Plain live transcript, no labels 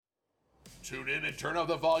Tune in and turn up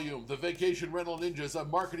the volume. The Vacation Rental Ninjas, a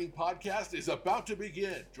marketing podcast, is about to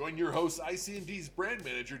begin. Join your host, IC&D's brand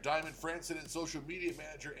manager, Diamond Franson, and social media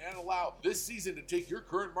manager, Anna Lau, this season to take your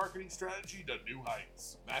current marketing strategy to new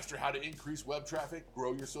heights. Master how to increase web traffic,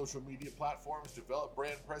 grow your social media platforms, develop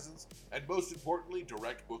brand presence, and most importantly,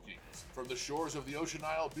 direct bookings. From the shores of the Ocean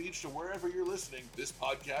Isle Beach to wherever you're listening, this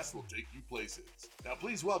podcast will take you places. Now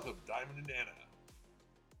please welcome Diamond and Anna.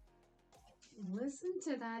 Listen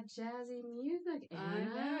to that jazzy music,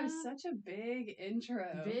 Anna. I know, such a big intro.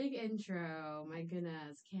 Big intro. My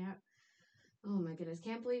goodness.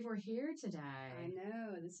 Can't believe we're here today. I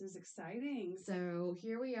know, this is exciting. So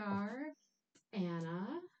here we are,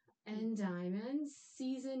 Anna and Diamond,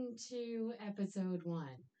 season 2, episode 1.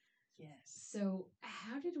 Yes. So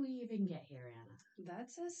how did we even get here, Anna?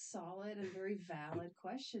 That's a solid and very valid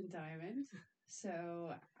question, Diamond.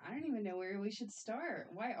 So I don't even know where we should start.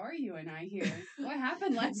 Why are you and I here? What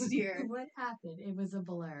happened last year? What happened? It was a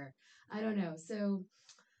blur. I don't know. So,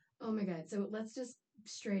 oh my God. So let's just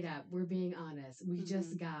straight up, we're being honest. We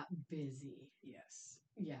just got busy. Yes.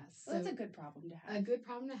 Yes. Well, that's a good problem to have. A good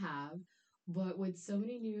problem to have. But with so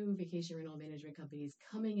many new vacation rental management companies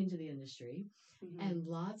coming into the industry and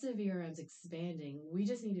lots of VRMs expanding, we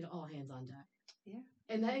just needed all hands on deck. Yeah.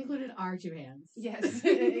 And that included our 2 hands. Yes,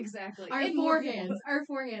 exactly. Our 4 hands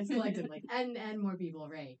collectively. and more people,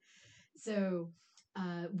 right. So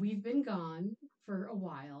we've been gone for a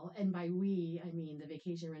while. And by we, I mean the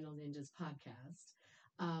Vacation Rental Ninjas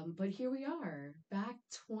podcast. But here we are, back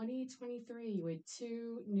 2023 with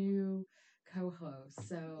 2 new co-hosts.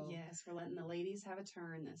 So yes, we're letting the ladies have a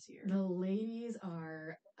turn this year. The ladies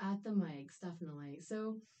are at the mics, definitely.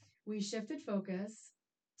 So we shifted focus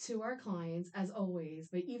to our clients as always,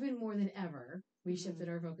 but even more than ever, we shifted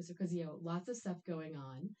our focus because, lots of stuff going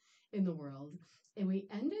on in the world. And we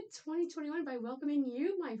ended 2021 by welcoming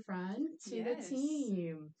you, my friend, to the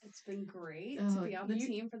team. It's been great to be on the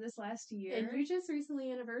team for this last year. And you just recently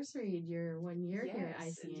anniversaried your 1 year here at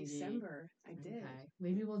IC&D. In December. I did. Okay.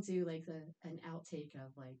 Maybe we'll do like an outtake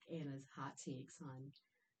of like Anna's hot takes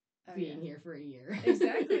on being here for a year.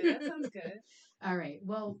 Exactly. That sounds good. All right.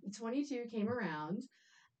 Well, 22 came around.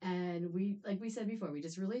 And we, like we said before, we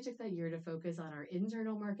just really took that year to focus on our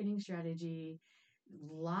internal marketing strategy.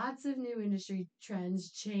 Lots of new industry trends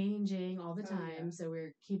changing all the time. So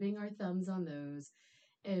we're keeping our thumbs on those.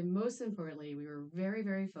 And most importantly, we were very,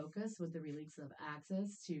 very focused with the release of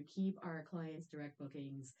Access to keep our clients' direct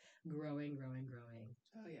bookings growing.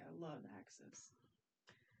 Oh, yeah. I love Access.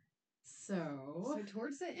 So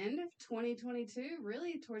towards the end of 2022,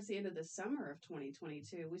 really towards the end of the summer of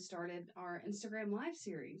 2022, we started our Instagram Live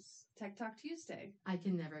series, Tech Talk Tuesday. I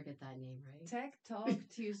can never get that name right. Tech Talk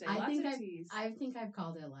Tuesday. I think I've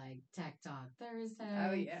called it like Tech Talk Thursday.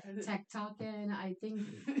 Oh, yeah. Tech Talkin'. I think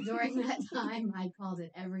during that time, I called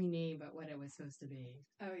it every name but what it was supposed to be.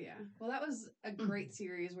 Oh, yeah. Well, that was a great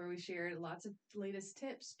series where we shared lots of latest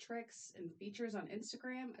tips, tricks, and features on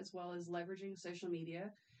Instagram, as well as leveraging social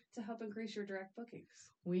media to help increase your direct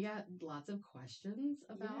bookings. We got lots of questions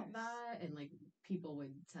about that, and like people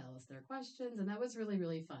would tell us their questions, and that was really,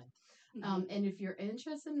 really fun. And if you're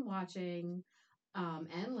interested in watching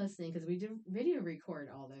and listening, because we do video record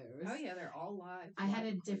all those. Oh yeah, they're all live. I had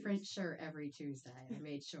a different shirt every Tuesday. I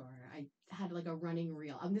made sure I had like a running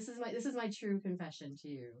reel. This is my true confession to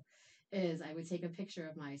you. Is I would take a picture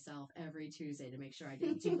of myself every Tuesday to make sure I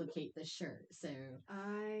didn't duplicate the shirt. So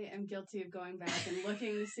I am guilty of going back and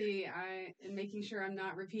looking to see and making sure I'm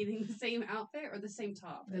not repeating the same outfit or the same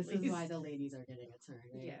top. This is why the ladies are getting a turn,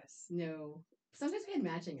 right? Yes. No. Sometimes we had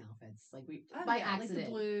matching outfits, like by accident, like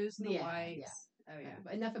the blues and the whites. Yeah. Oh yeah.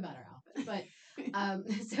 But enough about our outfits.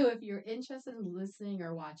 But so if you're interested in listening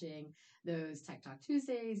or watching those Tech Talk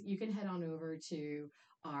Tuesdays, you can head on over to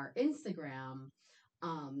our Instagram.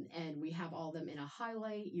 And we have all them in a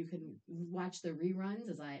highlight. You can watch the reruns,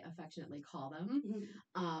 as I affectionately call them.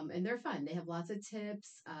 And they're fun. They have lots of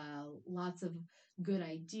tips, lots of good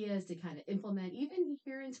ideas to kind of implement. Even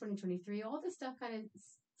here in 2023, all this stuff kind of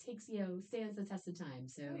takes, stands the test of time.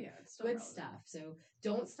 So it's good stuff. So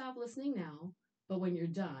don't stop listening now. But when you're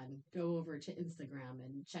done, go over to Instagram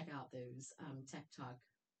and check out those Tech Talk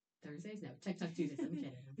Thursdays. No, Tech Talk Tuesdays. I'm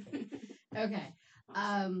kidding. Okay.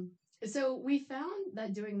 Awesome. So we found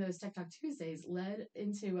that doing those Tech Talk Tuesdays led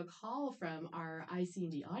into a call from our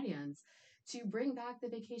IC&D audience to bring back the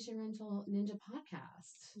Vacation Rental Ninja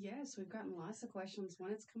podcast. Yes, we've gotten lots of questions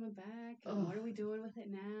when it's coming back. And what are we doing with it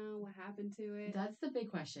now? What happened to it? That's the big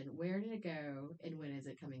question. Where did it go and when is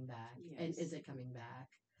it coming back? Yes. And is it coming back?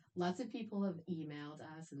 Lots of people have emailed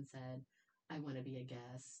us and said, I want to be a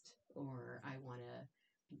guest, or I want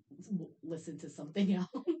to listen to something else.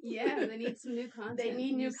 Yeah, they need some new content. They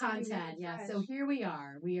need new something new and content. Yeah. fresh. So here we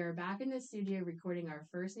are. We are back in the studio recording our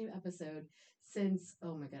first new episode since,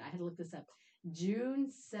 oh my God, I had to look this up.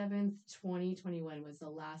 June 7th, 2021 was the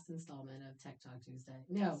last installment of Tech Talk Tuesday.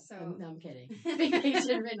 No, I'm kidding.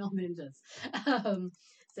 Vacation Rental Ninjas.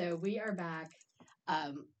 So we are back.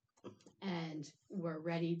 And we're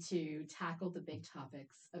ready to tackle the big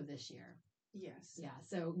topics of this year. Yes. Yeah.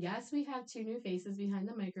 So yes, we have 2 new faces behind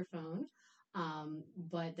the microphone,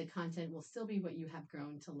 but the content will still be what you have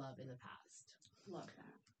grown to love in the past. Love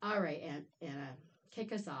that. All right, Anna,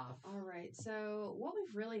 kick us off. All right. So what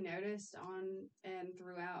we've really noticed on and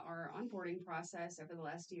throughout our onboarding process over the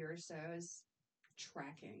last year or so is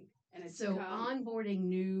tracking. And it's so onboarding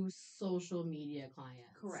new social media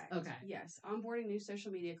clients. Correct. Okay. Yes. Onboarding new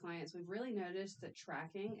social media clients. We've really noticed that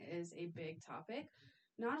tracking is a big topic.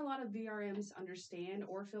 Not a lot of VRMs understand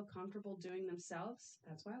or feel comfortable doing themselves.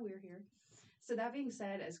 That's why we're here. So that being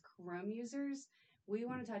said, as Chrome users, we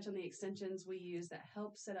want to touch on the extensions we use that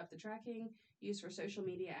help set up the tracking used for social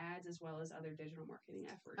media ads as well as other digital marketing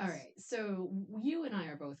efforts. All right. So you and I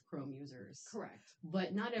are both Chrome users. Correct.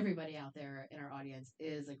 But not everybody out there in our audience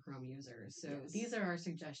is a Chrome user. So these are our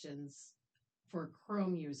suggestions for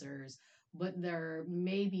Chrome users, but there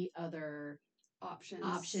may be other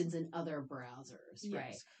options in other browsers, right?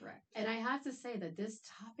 Yes, correct. And I have to say that this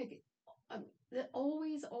topic that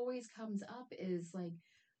always comes up is like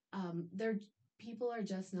people are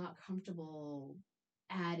just not comfortable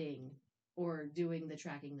adding or doing the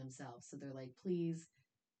tracking themselves. So they're like, please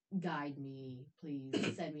guide me, please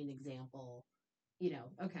send me an example.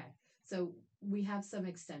 Okay. So we have some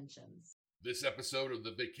extensions. This episode of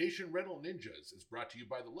the Vacation Rental Ninjas is brought to you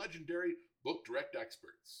by the legendary Book Direct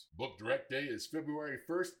experts. Book Direct Day is February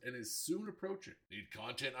 1st and is soon approaching. Need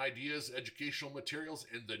content ideas, educational materials,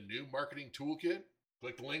 and the new marketing toolkit?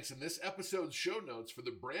 Click the links in this episode's show notes for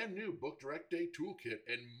the brand new Book Direct Day toolkit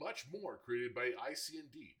and much more created by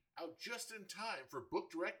IC&D, out just in time for Book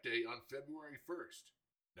Direct Day on February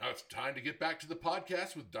 1st. Now it's time to get back to the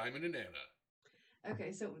podcast with Diamond and Anna.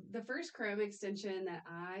 Okay, so the first Chrome extension that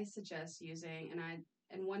I suggest using,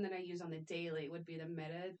 and one that I use on the daily, would be the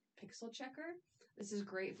Meta Pixel Checker. This is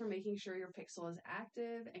great for making sure your pixel is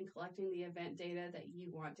active and collecting the event data that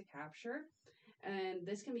you want to capture. And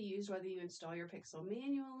this can be used whether you install your pixel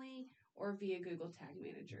manually or via Google Tag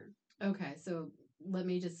Manager. Okay, so let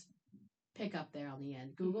me just pick up there on the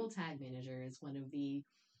end. Google Tag Manager is one of the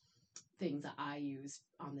things that I use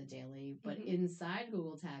on the daily, but inside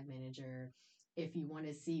Google Tag Manager, if you want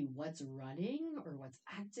to see what's running or what's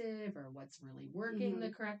active or what's really working the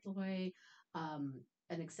correct way, an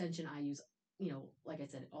extension I use, like I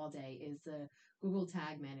said, all day is the Google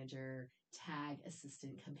Tag Manager Tag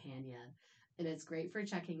Assistant Companion. And it's great for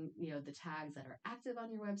checking, the tags that are active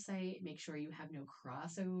on your website. Make sure you have no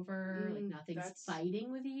crossover, like nothing's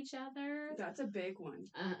fighting with each other. That's a big one.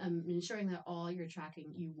 Ensuring that all your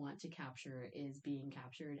tracking you want to capture is being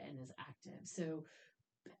captured and is active. So,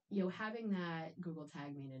 having that Google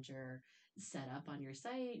Tag Manager set up on your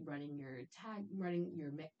site, running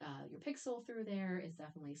your pixel through there is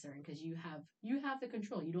definitely certain, because you have the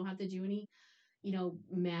control. You don't have to do any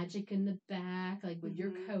magic in the back, like with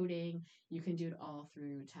your coding. You can do it all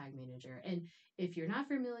through Tag Manager. And if you're not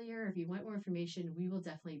familiar, if you want more information, we will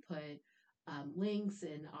definitely put links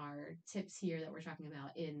in our tips here that we're talking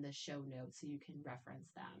about in the show notes, so you can reference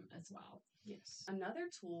them as well. Yes. Another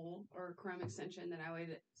tool or Chrome extension that I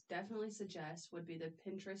would definitely suggest would be the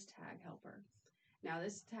Pinterest Tag Helper. Now,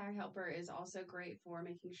 this tag helper is also great for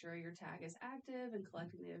making sure your tag is active and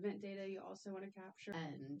collecting the event data you also want to capture.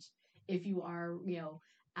 And if you are,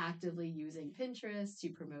 actively using Pinterest to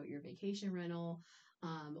promote your vacation rental,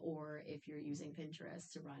 or if you're using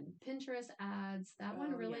Pinterest to run Pinterest ads, that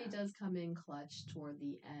one really does come in clutch toward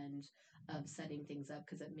the end of setting things up,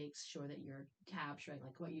 because it makes sure that you're capturing,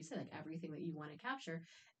 like what you said, like everything that you want to capture.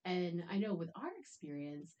 And I know with our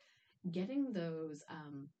experience, getting those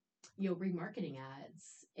remarketing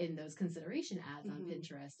ads in those consideration ads on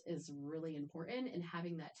Pinterest is really important, and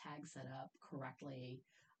having that tag set up correctly,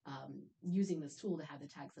 using this tool to have the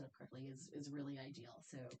tag set up correctly is really ideal.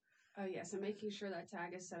 So so making sure that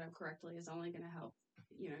tag is set up correctly is only going to help,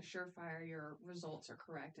 surefire your results are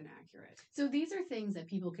correct and accurate. So these are things that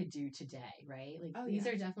people could do today, right? Like these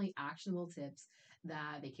are definitely actionable tips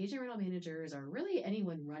that vacation rental managers, or really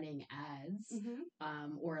anyone running ads,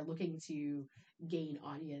 or looking to gain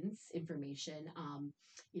audience information,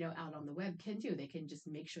 out on the web can do. They can just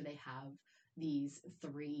make sure they have these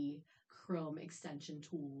 3 Chrome extension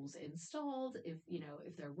tools installed if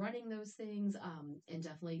they're running those things, and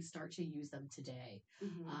definitely start to use them today.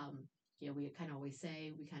 we kind of always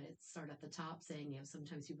say, we kind of start at the top saying,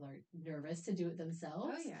 sometimes people are nervous to do it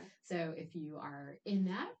themselves. Oh, yeah. So if you are in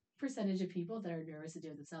that percentage of people that are nervous to do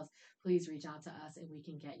it themselves, please reach out to us and we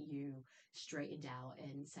can get you straightened out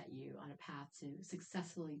and set you on a path to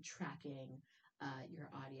successfully tracking your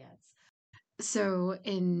audience. So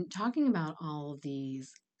in talking about all of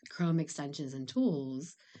these Chrome extensions and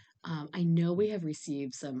tools, I know we have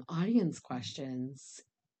received some audience questions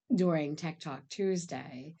during Tech Talk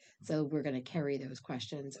Tuesday. So we're going to carry those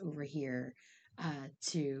questions over here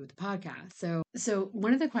to the podcast. So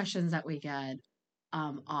one of the questions that we get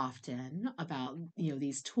often about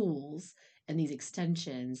these tools and these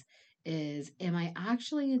extensions is, am I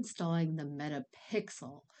actually installing the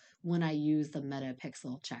Metapixel when I use the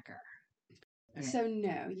Metapixel checker? Okay. So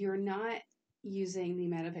no, you're not using the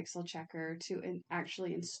Metapixel checker to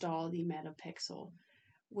actually install the Metapixel.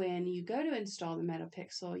 When you go to install the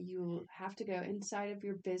Metapixel, you have to go inside of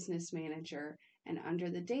your business manager, and under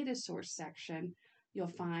the data source section, you'll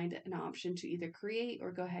find an option to either create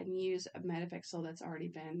or go ahead and use a Metapixel that's already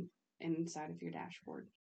been inside of your dashboard.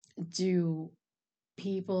 Do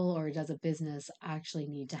people or does a business actually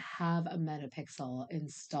need to have a Metapixel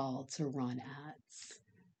installed to run ads?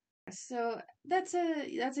 So that's a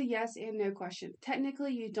yes and no question.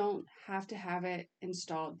 Technically, you don't have to have it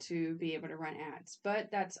installed to be able to run ads, but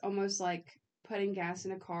that's almost like putting gas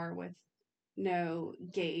in a car with no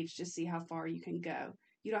gauge to see how far you can go.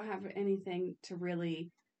 You don't have anything to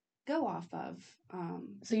really go off of.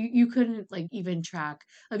 So you couldn't even track.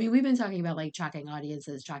 I mean, we've been talking about tracking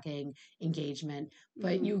audiences, tracking engagement,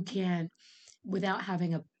 but mm-hmm. you can't, without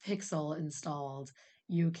having a pixel installed,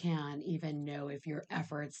 you can't even know if your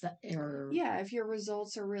efforts that are... Yeah, if your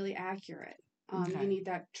results are really accurate. Okay. You need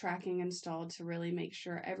that tracking installed to really make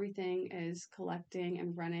sure everything is collecting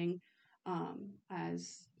and running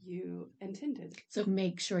as you intended. So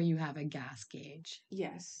make sure you have a gas gauge.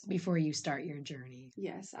 Yes. Before you start your journey.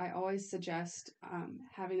 Yes, I always suggest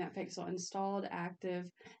having that pixel installed,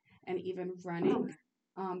 active, and even running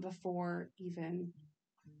before even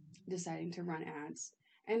deciding to run ads.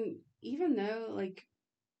 And even though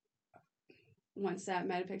once that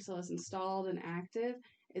Metapixel is installed and active,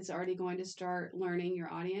 it's already going to start learning your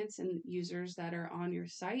audience and users that are on your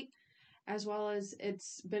site, as well as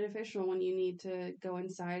it's beneficial when you need to go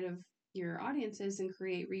inside of your audiences and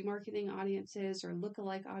create remarketing audiences or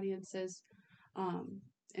lookalike audiences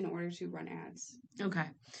in order to run ads. Okay.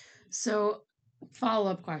 So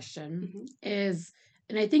follow-up question is,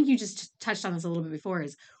 and I think you just touched on this a little bit before,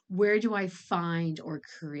 is where do I find or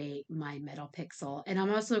create my Metapixel? And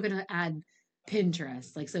I'm also going to add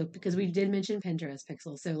Pinterest, because we did mention Pinterest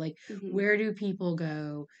pixel. So where do people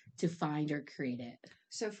go to find or create it?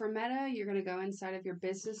 So for Meta, you're going to go inside of your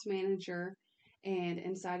business manager, and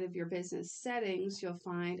inside of your business settings, you'll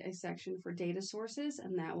find a section for data sources,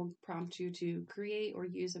 and that will prompt you to create or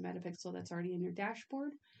use a Metapixel that's already in your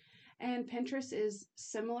dashboard. And Pinterest is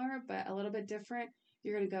similar, but a little bit different.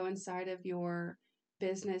 You're going to go inside of your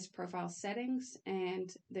business profile settings,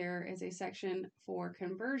 and there is a section for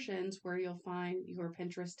conversions where you'll find your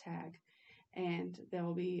Pinterest tag, and there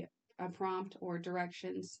will be a prompt or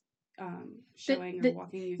directions showing or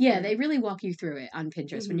walking you through. Yeah, they really walk you through it on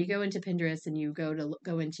Pinterest. When you go into Pinterest and you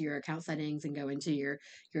go into your account settings and go into your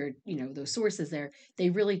those sources there, they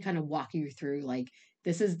really kind of walk you through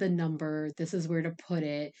this is the number, this is where to put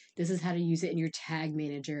it, this is how to use it in your tag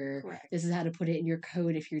manager. Correct. This is how to put it in your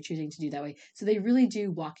code if you're choosing to do that way. So they really do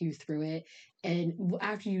walk you through it. And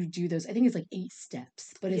after you do those, I think it's 8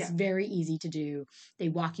 steps, but it's very easy to do. They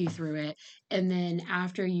walk you through it. And then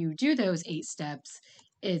after you do those 8 steps,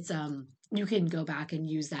 it's you can go back and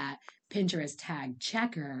use that Pinterest tag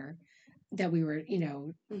checker that we were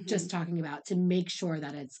just talking about to make sure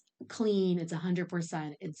that it's clean, it's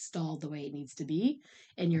 100% installed the way it needs to be,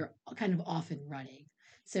 and you're kind of off and running.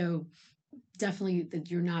 So definitely that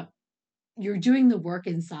you're doing the work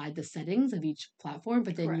inside the settings of each platform,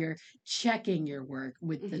 but then you're checking your work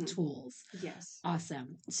with the tools. Yes.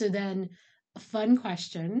 Awesome. So then a fun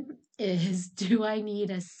question is, do I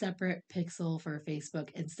need a separate pixel for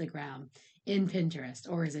Facebook, Instagram, in Pinterest?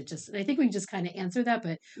 Or is it just, I think we just kind of answered that,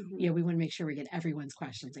 but we want to make sure we get everyone's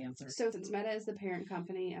questions answered. So since Meta is the parent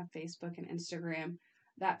company of Facebook and Instagram,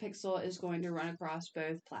 that pixel is going to run across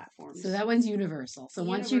both platforms. So that one's universal. So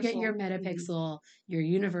once you get your Metapixel, you're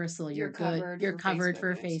universal, you're good, you're covered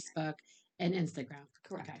for Facebook and Instagram.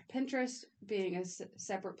 Correct. Okay. Pinterest being a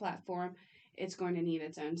separate platform, it's going to need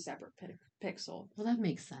its own separate pixel. Well, that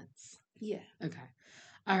makes sense. Yeah. Okay.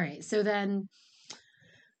 All right. So then,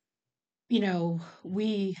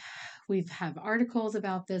 we have articles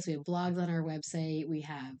about this. We have blogs on our website. We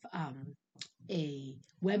have a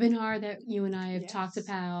webinar that you and I have talked Yes.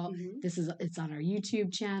 about. Mhm. It's on our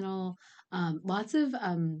YouTube channel. Lots of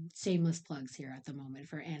shameless plugs here at the moment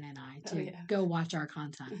for Anna and I Oh to yeah. go watch our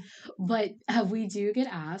content. But we do get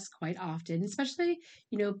asked quite often, especially,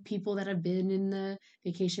 people that have been in the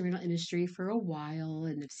vacation rental industry for a while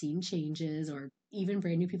and have seen changes, or even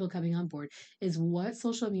brand new people coming on board, is what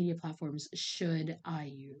social media platforms should I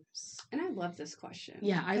use? And I love this question.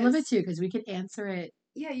 Yeah, I love it 'cause, too, because we can answer it.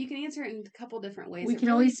 Yeah, you can answer it in a couple different ways. We It can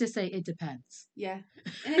really, always just say it depends. yeah,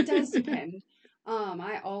 and it does depend.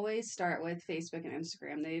 I always start with Facebook and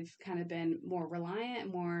Instagram. They've kind of been more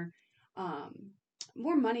reliant, um,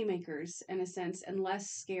 more money makers in a sense, and less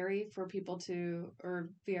scary for people or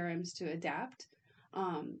VRMs to adapt.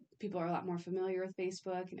 People are a lot more familiar with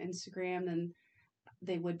Facebook and Instagram than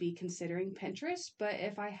they would be considering Pinterest. But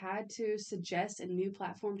if I had to suggest a new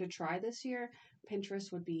platform to try this year,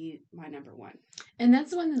 Pinterest would be my number one. And that's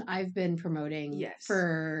the one that I've been promoting Yes.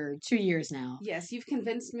 for 2 years now. Yes, you've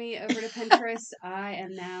convinced me over to Pinterest. I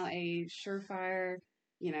am now a surefire,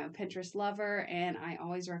 Pinterest lover, and I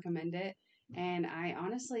always recommend it. And I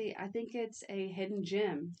think it's a hidden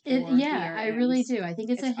gem for Yeah, I really VRMs. do. I think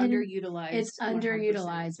it's It's a hidden. underutilized. It's 100%.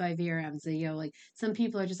 underutilized by VRMs. Like some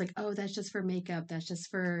people are just like, oh, that's just for makeup. That's just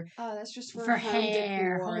for Oh, that's just for home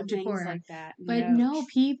hair, decor, home things decor. like that. But no,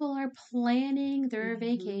 people are planning their Mhm.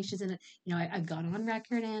 vacations, and I've gone on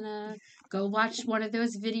record, Anna. Go watch one of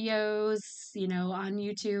those videos, on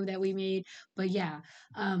YouTube that we made. But yeah,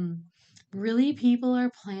 really, people are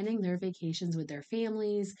planning their vacations with their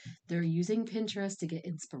families. They're using Pinterest to get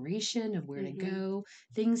inspiration of where to Mhm. go,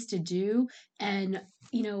 things to do. And,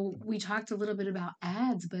 we talked a little bit about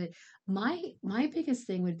ads, but my biggest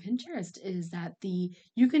thing with Pinterest is that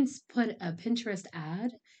you can put a Pinterest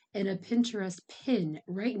ad and a Pinterest pin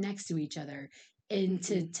right next to each other. And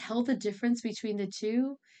to tell the difference between the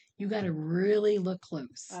two, you got to really look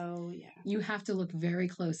close. Oh, yeah. You have to look very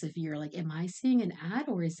close if you're like, am I seeing an ad,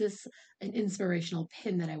 or is this an inspirational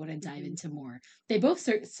pin that I want to dive into more? They both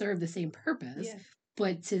serve the same purpose, Yeah.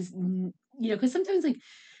 but because sometimes like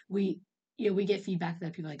we get feedback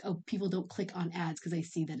that people are like, oh, people don't click on ads because they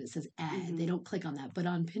see that it says ad. They don't click on that. But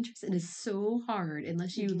on Pinterest, it is so hard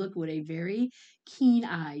unless you look with a very keen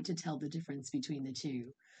eye to tell the difference between the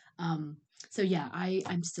two. So yeah,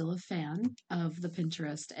 I'm still a fan of the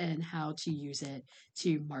Pinterest and how to use it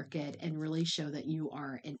to market and really show that you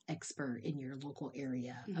are an expert in your local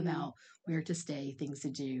area about where to stay, things to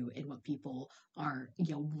do, and what people are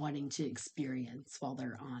wanting to experience while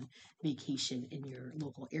they're on vacation in your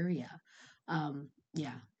local area.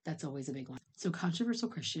 Yeah, that's always a big one. So controversial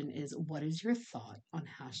question is, what is your thought on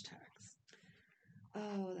hashtags?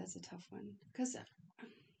 Oh, that's a tough one because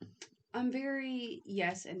I'm very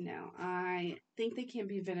yes and no. I think they can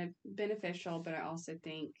be beneficial, but I also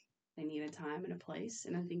think they need a time and a place,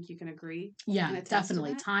 and I think you can agree. Yeah,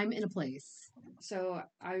 definitely. Time and a place. So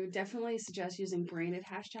I would definitely suggest using branded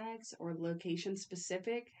hashtags or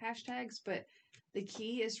location-specific hashtags, but the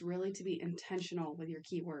key is really to be intentional with your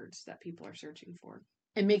keywords that people are searching for.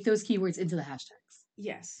 And make those keywords into the hashtags.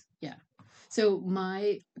 Yes. Yeah. So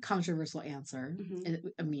my controversial answer,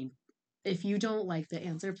 I mean, if you don't like the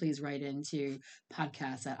answer, please write into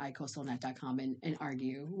podcast@icoastalnet.com and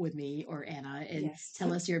argue with me or Anna and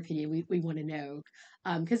tell us your opinion. We want to know.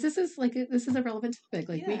 Because this is a relevant topic.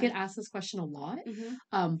 Like we get asked this question a lot.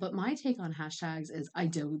 But my take on hashtags is I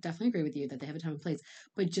do definitely agree with you that they have a time and place.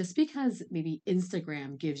 But just because maybe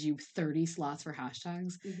Instagram gives you 30 slots for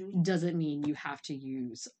hashtags doesn't mean you have to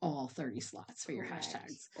use all 30 slots for your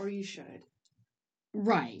hashtags. Or you should.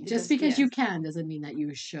 Right. Just because you can doesn't mean that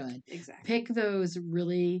you should. Exactly. Pick those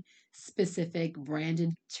really specific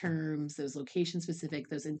branded terms, those location specific,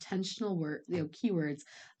 those intentional keywords,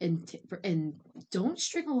 and don't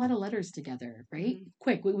string a lot of letters together, right?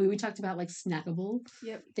 Quick. We talked about like snackable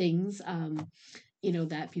things,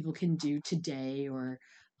 that people can do today, or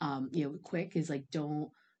quick is like, don't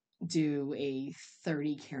do a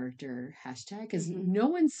 30 character hashtag because no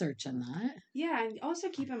one's searching that. Yeah, and also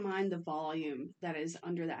keep in mind the volume that is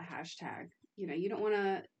under that hashtag. You don't want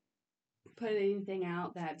to put anything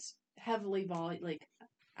out that's heavily like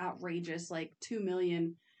outrageous, like 2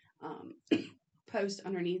 million posts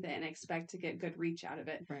underneath it and expect to get good reach out of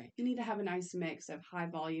it. Right. You need to have a nice mix of high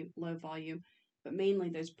volume, low volume, but mainly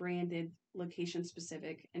those branded, location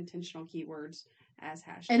specific, intentional keywords as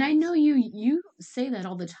hashtags. And I know you say that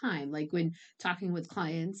all the time, like when talking with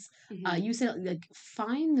clients, you say like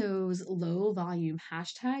find those low volume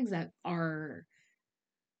hashtags that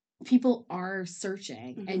people are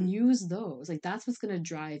searching and use those. Like that's what's going to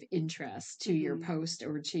drive interest to your post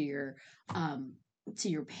or to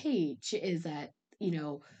your page, is that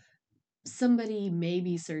somebody may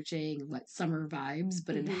be searching what summer vibes,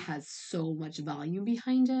 but it Mhm. has so much volume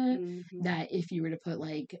behind it Mhm. that if you were to put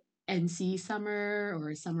like NC summer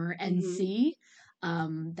or summer Mhm. NC,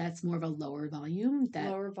 that's more of a lower volume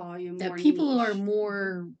Lower volume, that more people niche. are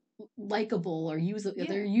more likable or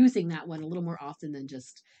they're Yeah. using that one a little more often than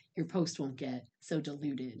just your post won't get so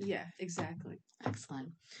diluted. Yeah, exactly.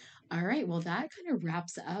 Excellent. All right. Well, that kind of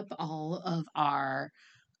wraps up all of our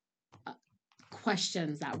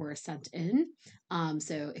questions that were sent in.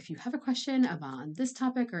 So if you have a question about this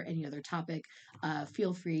topic or any other topic,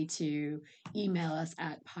 feel free to email us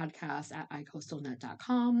at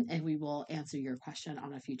podcast@icoastalnet.com and we will answer your question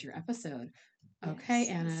on a future episode. Okay, Yes,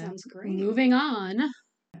 Anna. sounds great. Moving on.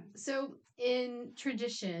 So, in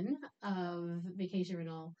tradition of Vacation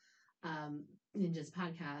Rental Ninjas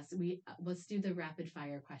podcast, let's do the rapid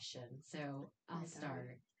fire question. So I'll Right on.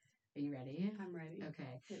 start. Are you ready? I'm ready.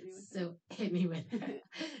 Okay. Hit me with So hit me with it.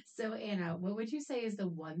 So Anna, what would you say is the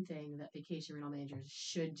one thing that vacation rental managers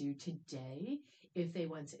should do today if they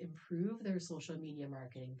want to improve their social media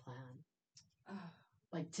marketing plan? Oh,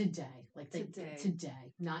 Like today, Today.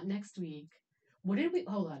 today, not next week. What did we?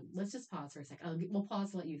 Hold on. Let's just pause for a second. We'll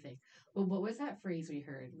pause to let you think. But what was that phrase we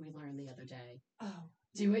learned the other day? oh.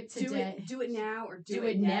 Do it today. Do it now or Do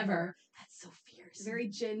it never. That's so fierce. Very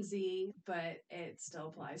Gen Z, but it still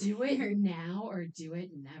applies. Do it now or do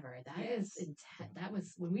it never. That is Yes. intense. That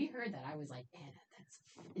was when we heard that. I was like, Anna, that's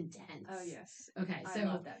intense. Oh yes. Okay, I so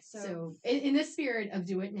love that. so in the spirit of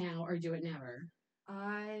do it now or do it never.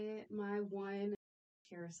 My one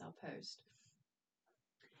carousel post.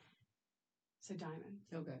 So Diamond,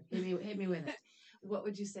 Oh, good. Hit me with it. what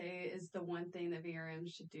would you say is the one thing that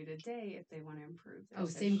VRMs should do today if they want to improve their Oh,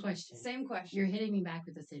 same question. Same question. You're hitting me back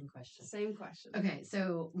with the same question. Same question. Okay,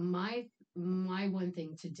 so my one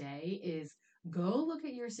thing today is go look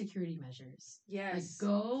at your security measures. Yes.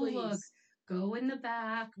 Like go please. look, go in the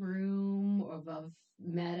back room of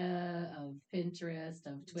Meta, of Pinterest,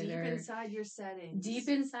 of Twitter. Deep inside your settings. Deep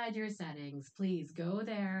inside your settings, please go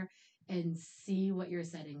there and see what your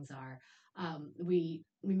settings are. We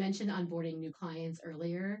mentioned onboarding new clients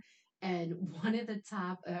earlier, and one of the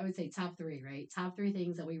I would say top three, right? Top three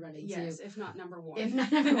things that we run into. Yes, if not number one. If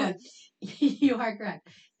not number one, you are correct.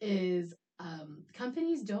 Is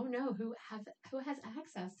companies don't know who has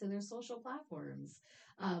access to their social platforms,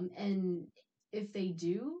 and if they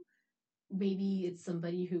do, maybe it's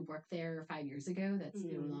somebody who worked there 5 years ago that's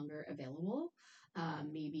no longer available.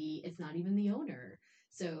 Maybe it's not even the owner.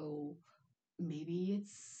 So maybe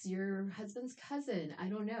it's your husband's cousin. I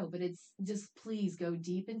don't know. But it's just please go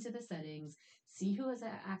deep into the settings, see who has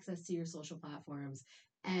access to your social platforms,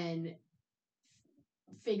 and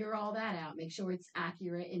figure all that out. Make sure it's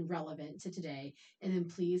accurate and relevant to today. And then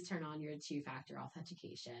please turn on your 2-factor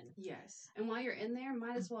authentication. Yes. And while you're in there,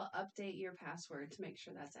 might as well update your password to make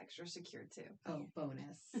sure that's extra secure too. Oh,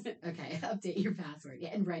 bonus. Okay. Update your password. Yeah.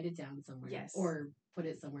 And write it down somewhere. Yes. Or put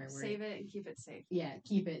it somewhere where save it and keep it safe. Yeah.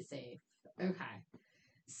 Keep it safe. Okay.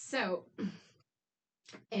 So,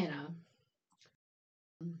 Anna,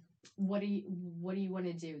 what do you want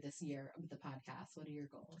to do this year with the podcast? What are your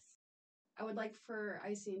goals? I would like for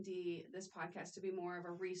IC&D, this podcast, to be more of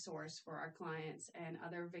a resource for our clients and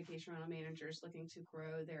other vacation rental managers looking to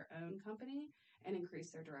grow their own company and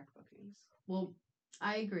increase their direct bookings. Well,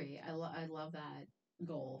 I agree. I love that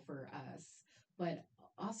goal for us. But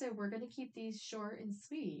also, we're going to keep these short and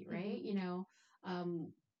sweet, right? Mm-hmm. You know,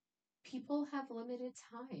 people have limited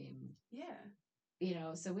time. Yeah.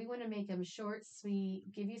 So we want to make them short, sweet,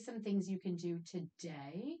 give you some things you can do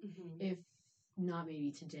today. If not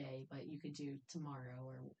maybe today, but you could do tomorrow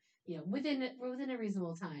or within a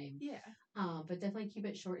reasonable time. Yeah. But definitely keep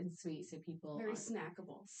it short and sweet so people very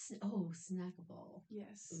snackable. Snackable.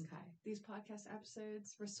 Yes. Okay. These podcast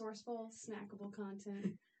episodes, resourceful, snackable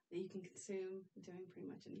content that you can consume doing pretty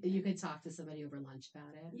much anything. You could talk to somebody over lunch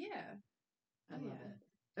about it. Yeah. I love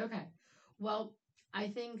it. Okay. Well, I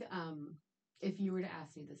think if you were to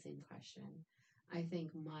ask me the same question, I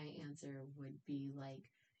think my answer would be like,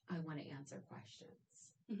 I want to answer questions.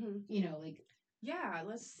 Yeah,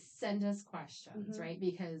 let's send us questions, right?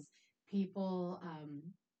 Because people,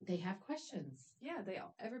 they have questions. Yeah,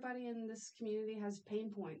 everybody in this community has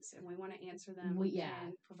pain points, and we want to answer them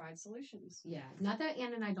and provide solutions. Yeah, not that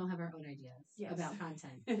Anna and I don't have our own ideas about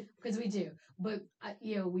content, because we do. But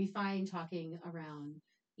we find talking around,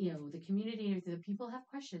 the community, the people have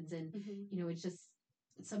questions, and it's just.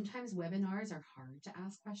 Sometimes webinars are hard to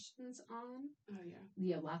ask questions on. Oh,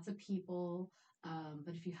 yeah. Lots of people.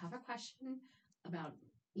 But if you have a question about,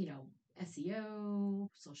 SEO,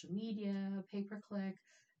 social media, pay-per-click,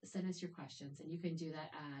 send us your questions. And you can do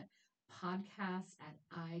that at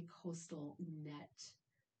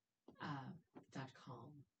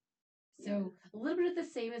podcast@icoastalnet.com. So a little bit of the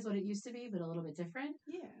same as what it used to be, but a little bit different.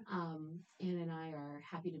 Yeah. Anna and I are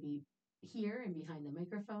happy to be here and behind the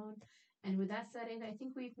microphone. And with that said, I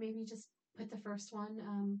think we've maybe just put the first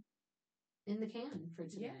one in the can for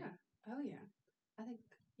today. Yeah. Oh, yeah. I think,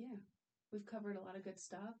 we've covered a lot of good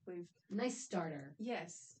stuff. Nice starter.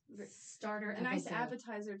 Yes. Starter A nice episode.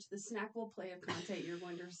 appetizer to the snackable play of content you're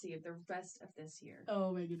going to receive the rest of this year.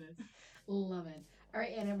 Oh, my goodness. Love it. All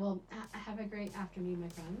right, Anna, well, have a great afternoon, my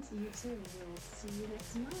friends. You too. We'll see you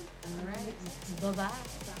next month. All right. Bye-bye.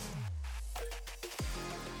 Bye.